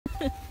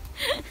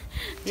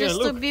Just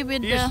look, to be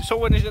with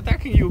someone is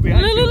attacking you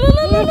behind you.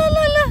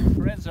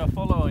 Friends are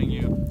following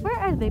you. Where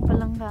are they,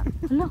 Palangga?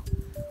 Hello.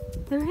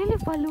 They're really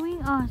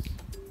following us.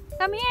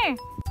 Come here.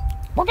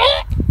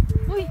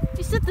 Uy,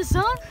 is that the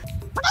sound?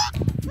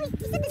 Uy,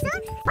 is that the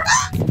sound?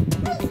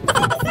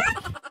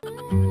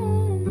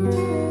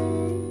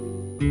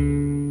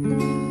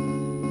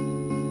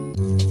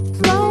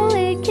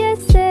 Slowly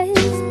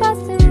kisses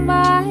passing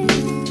by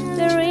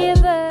the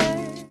river.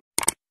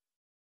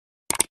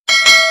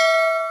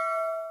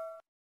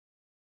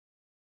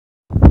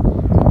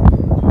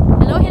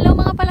 Hello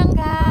mga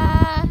Palangga.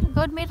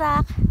 Good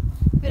mirak.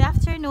 Good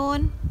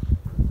afternoon.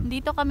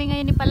 Dito kami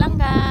ngayon ni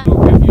Palangga.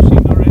 Look, have you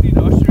seen already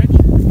the ostrich?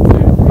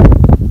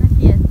 Not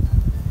yet.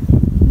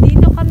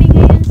 Dito kami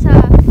ngayon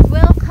sa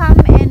Welcome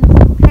and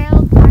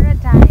Hotel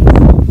Paradise.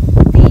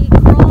 The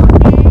Krone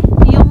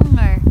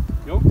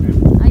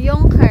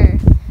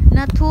Jonker.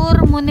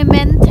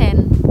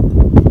 Natuurmonumenten.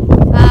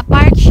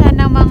 Part siya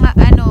ng mga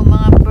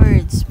mga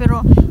birds.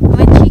 Pero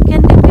may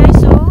chicken din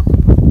guys, oh.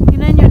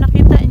 Tingnan nyo,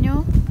 nakita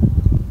nyo?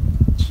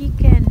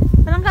 Chicken.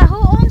 Palangga, who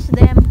owns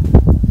them?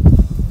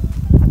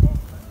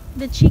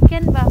 The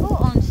chicken ba? Who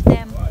owns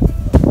them?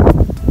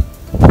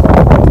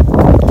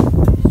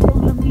 So,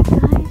 ang lamig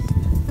guys.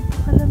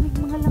 Napakalamig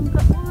mga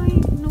langga.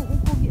 Uy,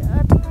 inuupog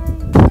yatay.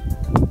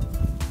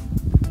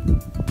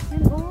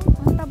 Yan oh,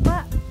 ang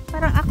taba.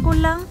 Parang ako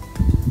lang.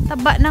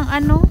 Taba ng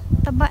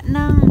taba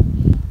ng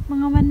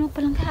mga manok.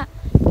 Palangga,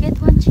 get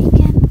one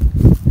chicken.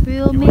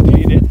 We'll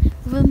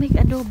make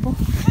adobo.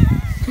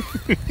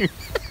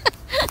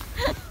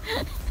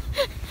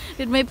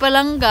 With my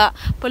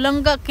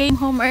Palangga came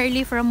home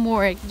early from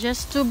work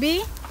just to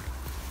get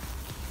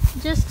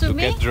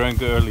drunk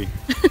early.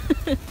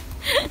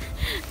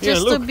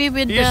 Just look, to be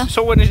with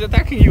someone is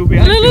attacking you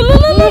behind you.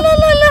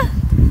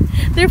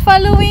 They're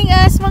following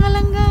us mga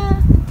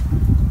langga.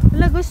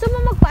 Wala, gusto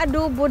mo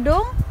magpa-adobo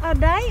dong?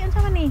 Aday, ano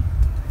man ni?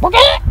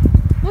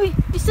 Uy,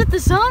 is that the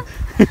sound?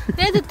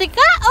 Dito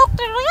tika,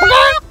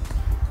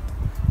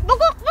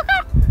 bugok.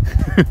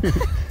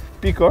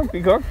 Peacock.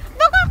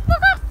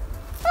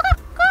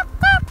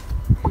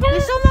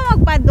 Gusto mo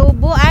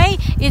magpa-adobo? Ay,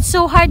 it's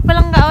so hard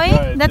Palangga, oy.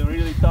 No, it's a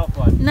really tough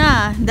one.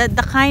 Nah, the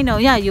kind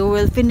of, yeah, you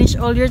will finish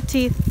all your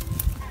teeth.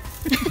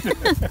 He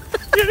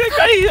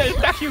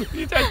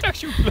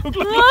attacks you. Look.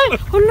 Ay,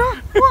 hala,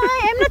 why?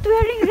 I'm not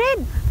wearing red.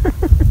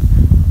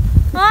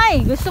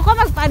 Ay, gusto ko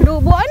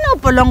magpa-adobo. Ano,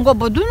 Palangga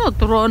ba doon?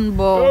 Turon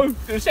ba? Oh,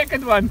 the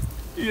second one.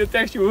 He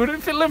attacks you.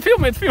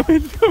 Film it.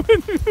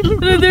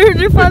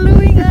 They're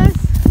following us.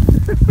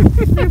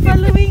 They're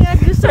following us.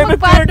 Gusto And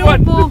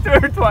magpa-adobo. the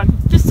third one.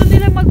 Gusto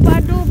nila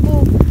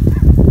magpa-adobo.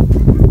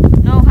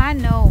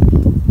 No.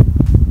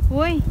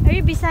 Uy, are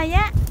you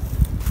Bisaya?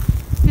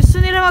 Gusto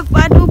nila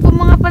magpa-adobo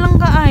mga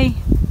Palangga ay.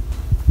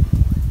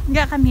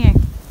 Nga, come here.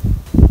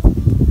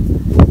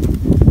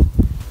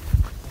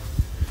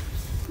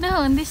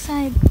 No, on this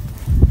side.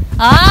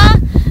 Ah!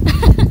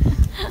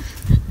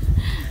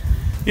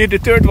 Yeah,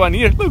 the third one.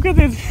 Here, look at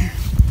it.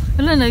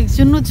 Wala,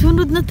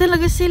 nagsunod-sunod na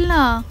talaga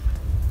sila.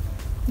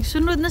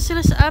 Nagsunod na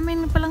sila sa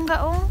amin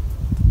Palangga, oh.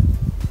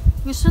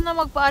 Gusto na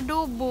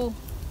magpa-adobo.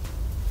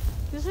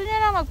 Gusto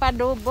niya na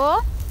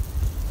magpa-adobo?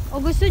 O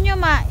gusto niyo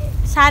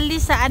sali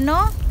sa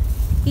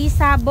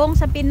isabong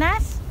sa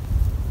Pinas?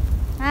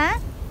 Ha?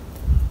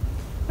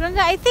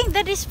 Palangga, I think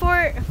that is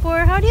for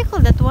how do you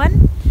call that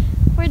one?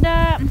 For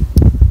the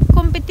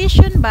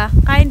competition ba?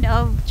 Kind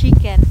of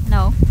chicken.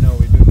 No? No,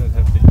 we do not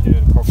have the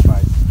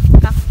cockfight.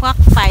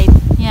 Cockfight.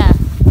 Yeah.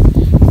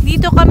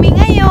 Dito kami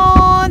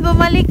ngayon.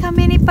 Bumalik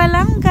kami ni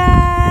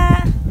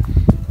Palangga.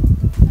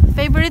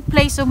 Favorite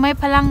place of my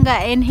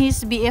Palangga and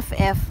his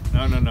BFF.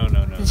 No.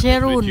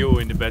 Jeroen. With you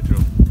in the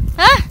bedroom.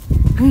 Ha?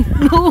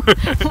 No.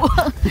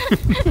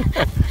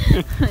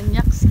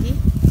 Nyakski.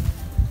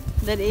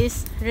 That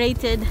is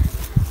rated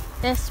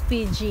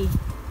SPG.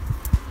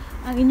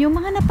 Ang inyong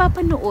mga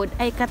napapanood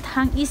ay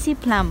kathang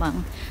isip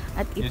lamang.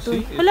 At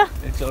ito, hala.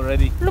 It's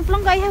already. Look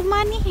lang, I have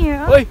money here.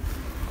 Oh. Wait,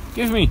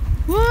 give me.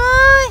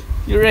 Why?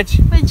 You're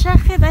rich. My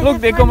jacket, I Look,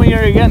 have they're money. coming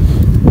here again.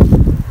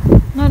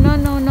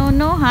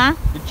 No, ha?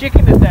 The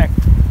chicken attack.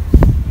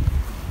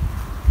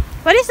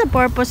 What is the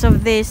purpose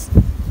of this?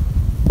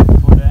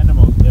 For the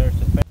animals, there's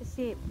a pet.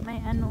 Kasi may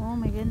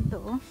may ganito,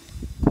 oh.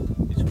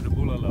 It's for the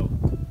bulalo.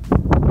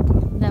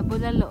 The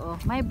bulalo, oh.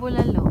 May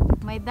bulalo.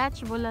 May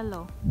Dutch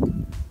bulalo.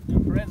 Your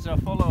friends are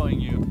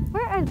following you.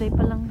 Where are they,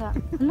 Palangga?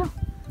 Hello.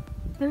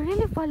 They're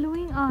really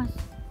following us.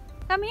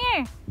 Come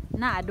here.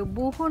 Na,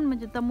 adobuhon.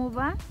 Majuta mo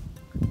ba?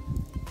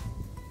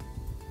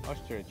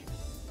 Ostrich.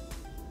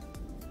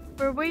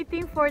 We're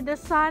waiting for the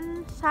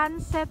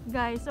sunset,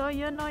 guys. Oh,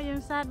 yun, oh,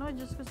 yung sun. Oh,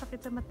 Diyos ko,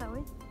 sakit sa mata,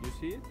 oh. You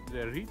see it?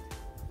 The reed?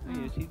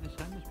 You see the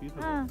sun is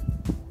beautiful.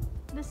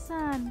 The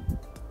sun.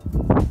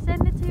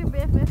 Send it to your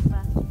BFF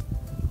ba?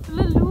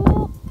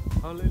 Look.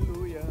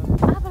 Hallelujah.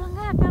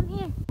 Palangga, come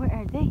here. Where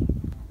are they?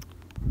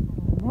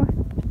 More.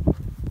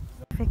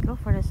 Perfect, oh,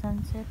 for the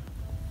sunset.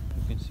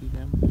 You can see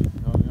them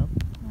going up.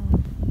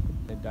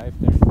 They dive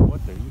there in the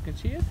water. You can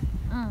see it?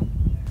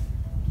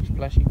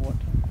 Splashing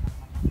water.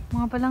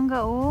 Mga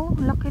palangga, oh.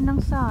 Laki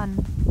ng sun.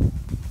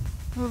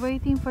 We're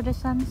waiting for the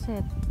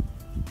sunset.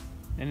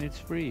 And it's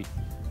free.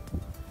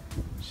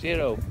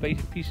 0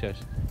 pieces.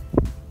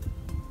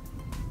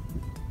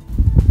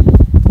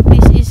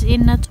 This is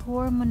in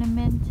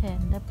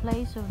Natuurmonumenten, the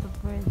place of the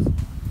birds.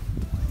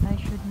 I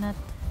should not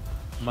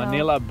shout.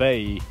 Manila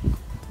Bay,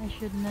 I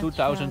should not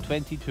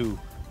 2022. shout.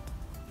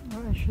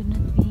 Or I should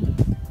not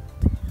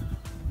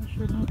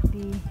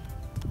be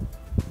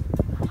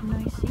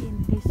noisy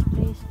in this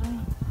place. Oh.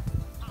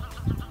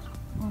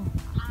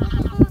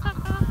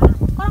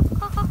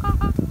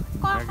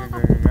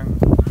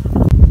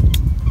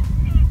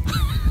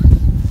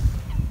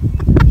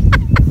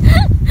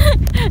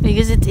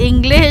 Because it's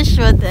English,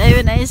 but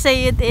when I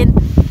say it in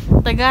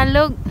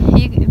Tagalog,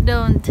 you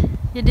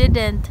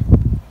didn't.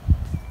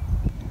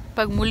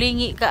 Pag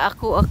mulingi ka,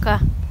 ako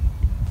aka.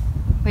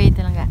 Wait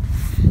lang ka.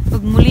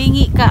 Pag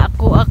mulingi ka,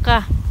 ako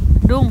aka.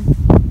 Dung.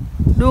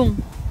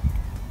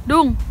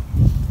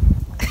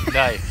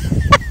 Die.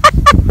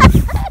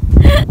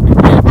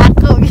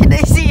 Ako,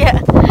 ginay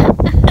siya.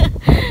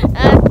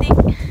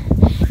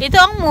 Ito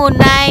ang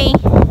munay.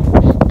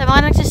 Sa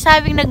mga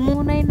nagsasabing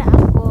nagmunay na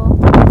ako,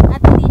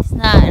 at least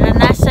na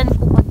naranasan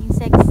ko maging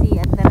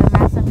sexy at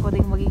naranasan ko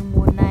rin maging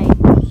munay.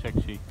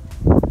 Sexy.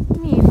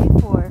 Me,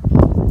 before.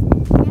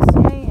 Because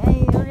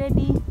I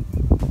already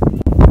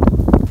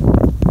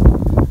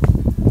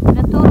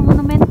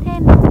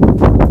Natuurmonumenten.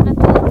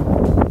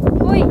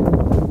 Uy!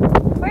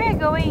 Where are you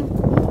going?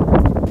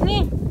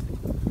 Ni!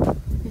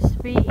 Just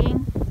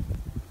being.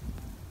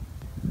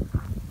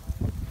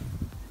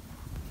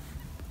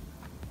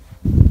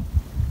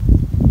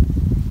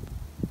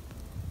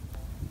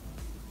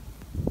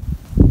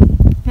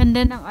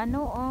 Ganda ng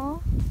ano,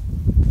 oh.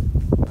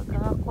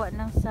 Pagkakakuha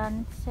ng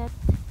sunset.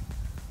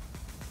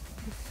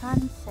 The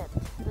sunset.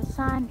 The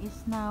sun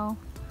is now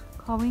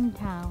going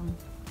down.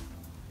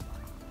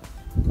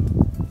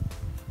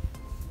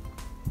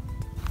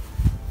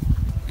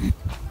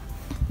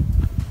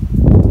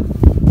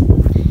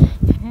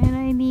 And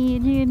I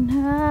need you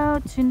now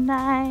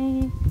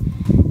tonight.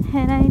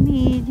 And I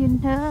need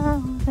you now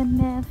than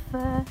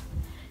ever.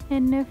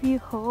 And if you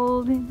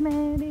hold me,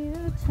 maybe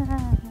you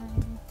time.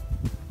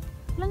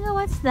 Langga,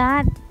 what's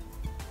that?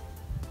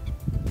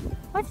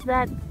 What's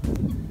that?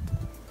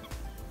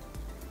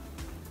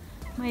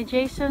 My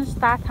Jason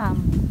Statham.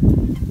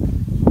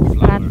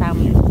 Statham.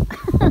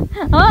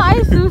 Oh,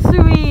 I'm so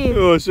sweet.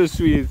 Oh, so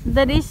sweet.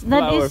 That is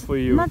Flower for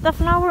you. not a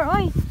flower.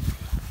 Oy,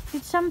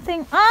 it's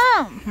something.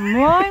 Ah,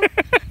 boy.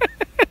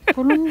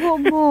 Pulunggo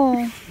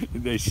mo.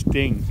 They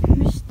sting.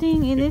 They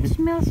sting and it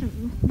smells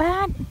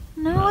bad.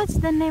 No, what's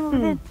the name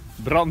of it?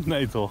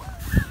 Brandnetel.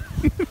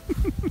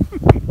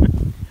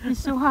 He's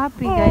so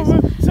happy, guys.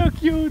 Oh, so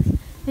cute.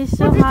 He's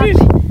so What is happy.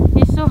 this?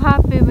 He's so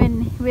happy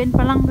when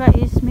Palanga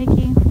is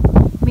making full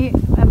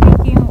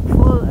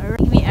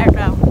me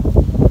around.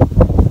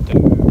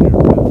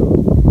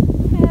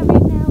 Every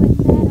now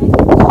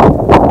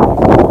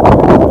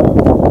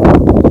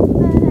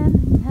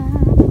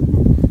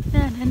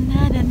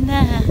and then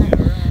I can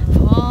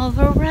all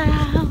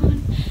around.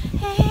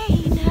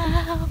 Hey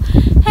now,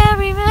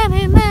 every man.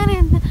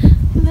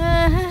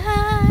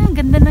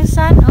 Ganda ng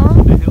sun, oh.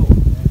 The hill.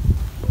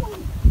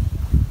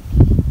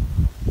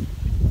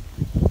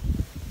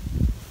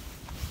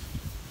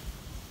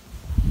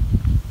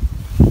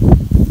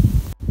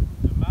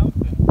 The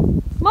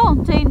mountain.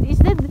 Mountain, is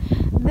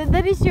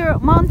that is your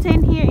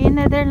mountain here in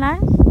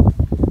Netherlands?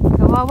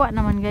 Kawawa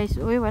naman, guys.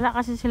 Uy, wala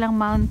kasi silang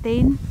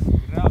mountain.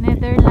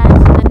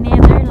 Netherlands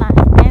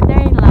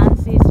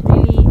is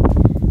really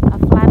a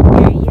flat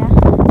area.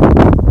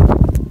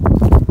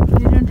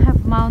 They don't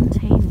have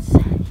mountains,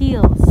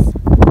 hills.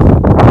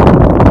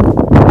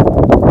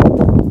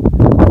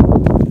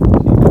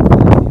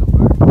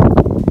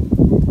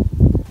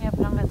 Yeah,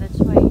 Palanga, that's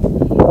why.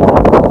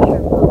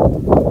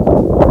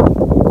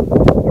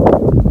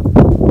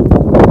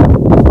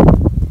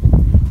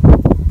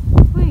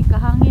 Uy,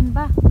 kahangin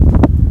ba?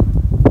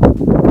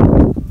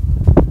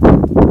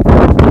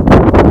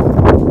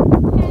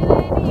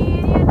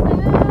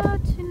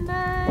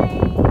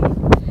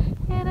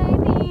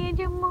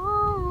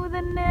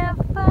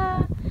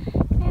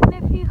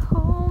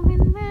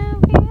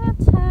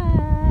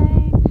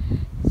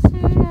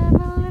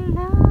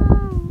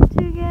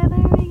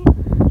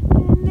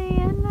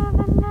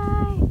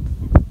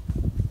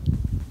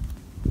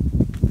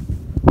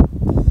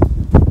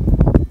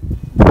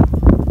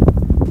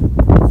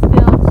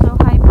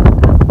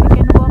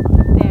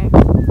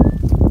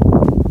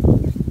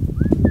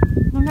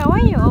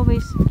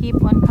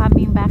 Keep on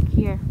coming back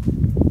here.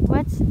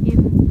 What's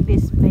in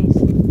this place?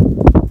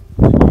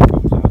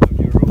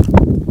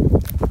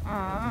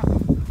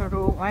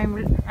 Room.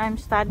 I'm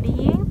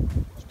studying.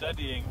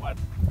 Studying what?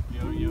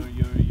 Your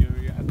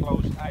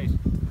closed eyes.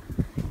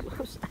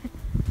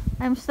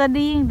 I'm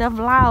studying the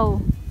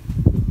Vlau,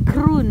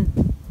 Kroon,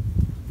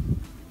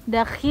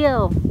 the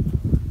Hill,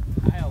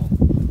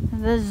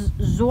 the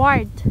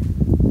Zwart,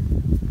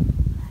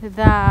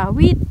 the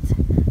Wheat,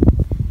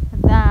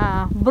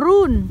 the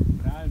Brown.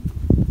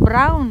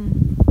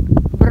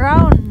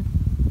 brown.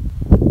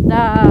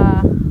 The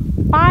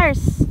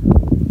pars,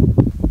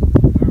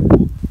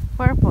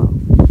 purple.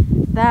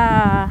 The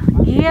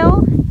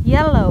gill,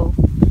 yellow.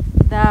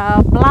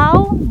 The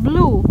blau,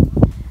 blue.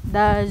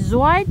 The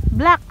zwart,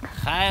 black.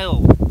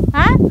 Geil.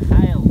 Huh?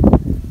 Geil.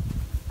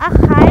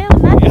 Geil,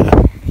 not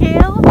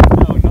geel.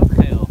 No, not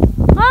geil.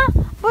 Huh?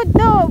 But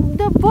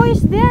the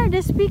voice there,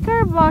 the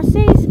speaker box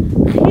says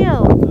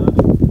geel.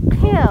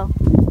 Geel.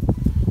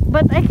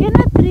 But I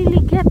cannot really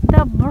get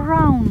the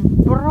brown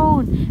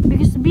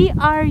because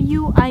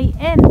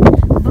B-R-U-I-N,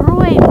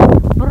 bruin,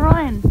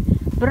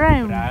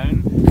 Bruin,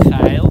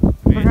 geil.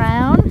 Wit.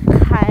 brown,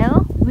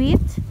 geil,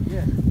 wit,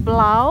 Yeah.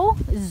 blauw,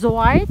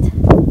 zwart,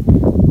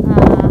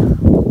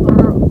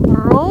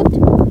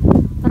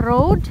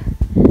 rood,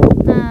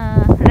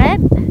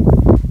 red,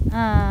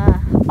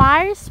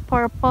 pars,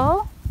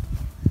 purple.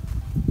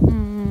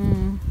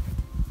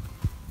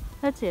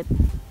 That's it.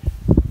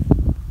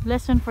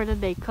 Lesson for the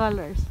day: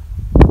 colors.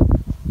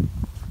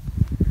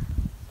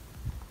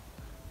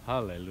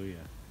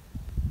 Hallelujah.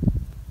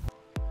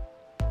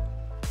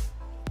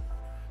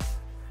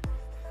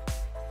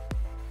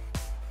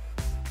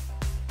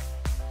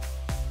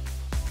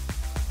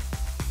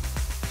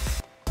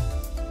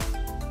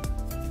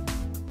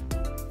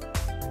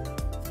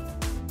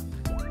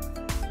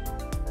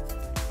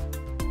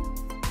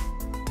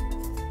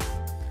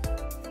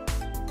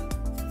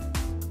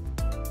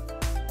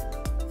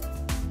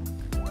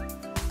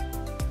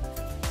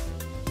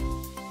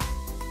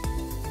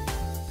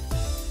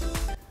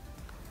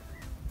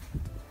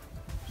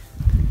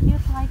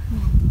 Cute like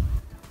me.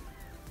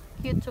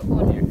 Cute to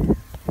own.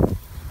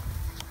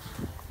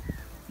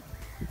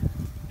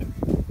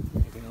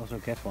 You can also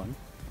get one.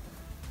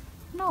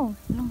 No,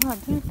 not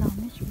very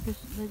damaged because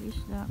that is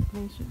the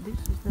place. This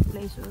is the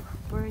place of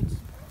birds.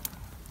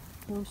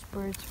 Those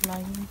birds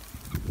flying.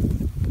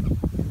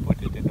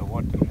 Put it in the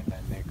water and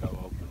then they go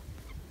open.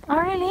 Oh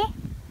really?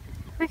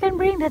 We can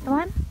bring that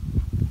one?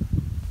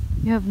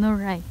 You have no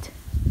right.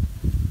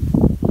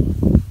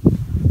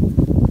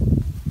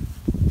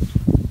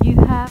 You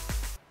have.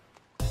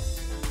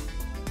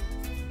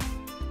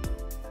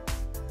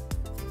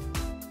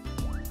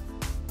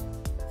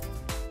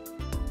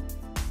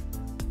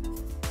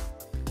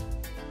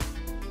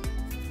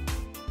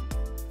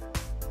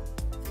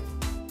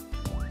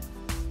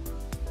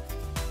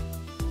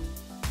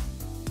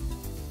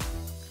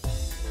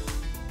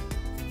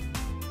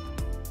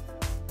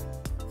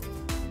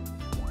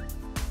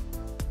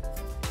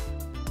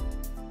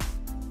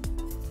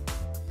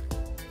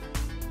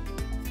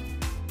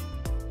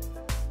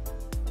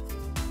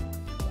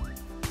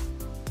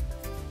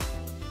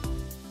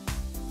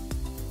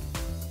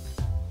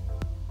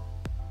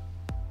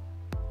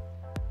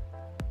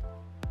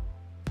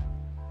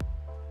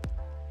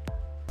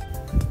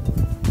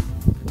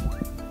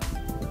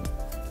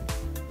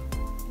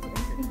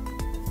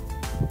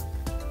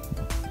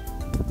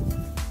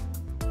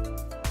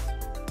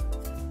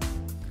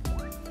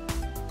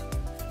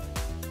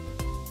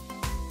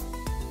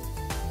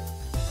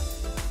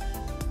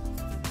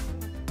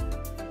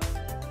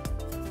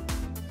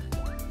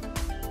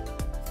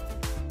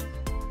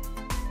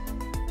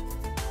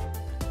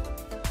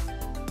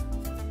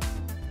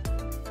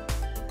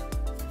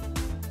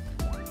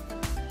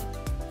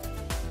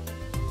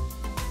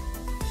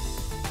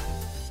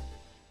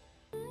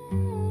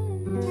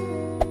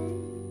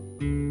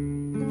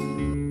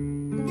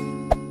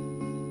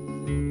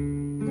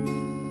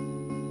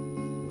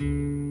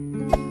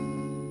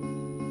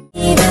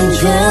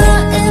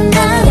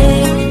 And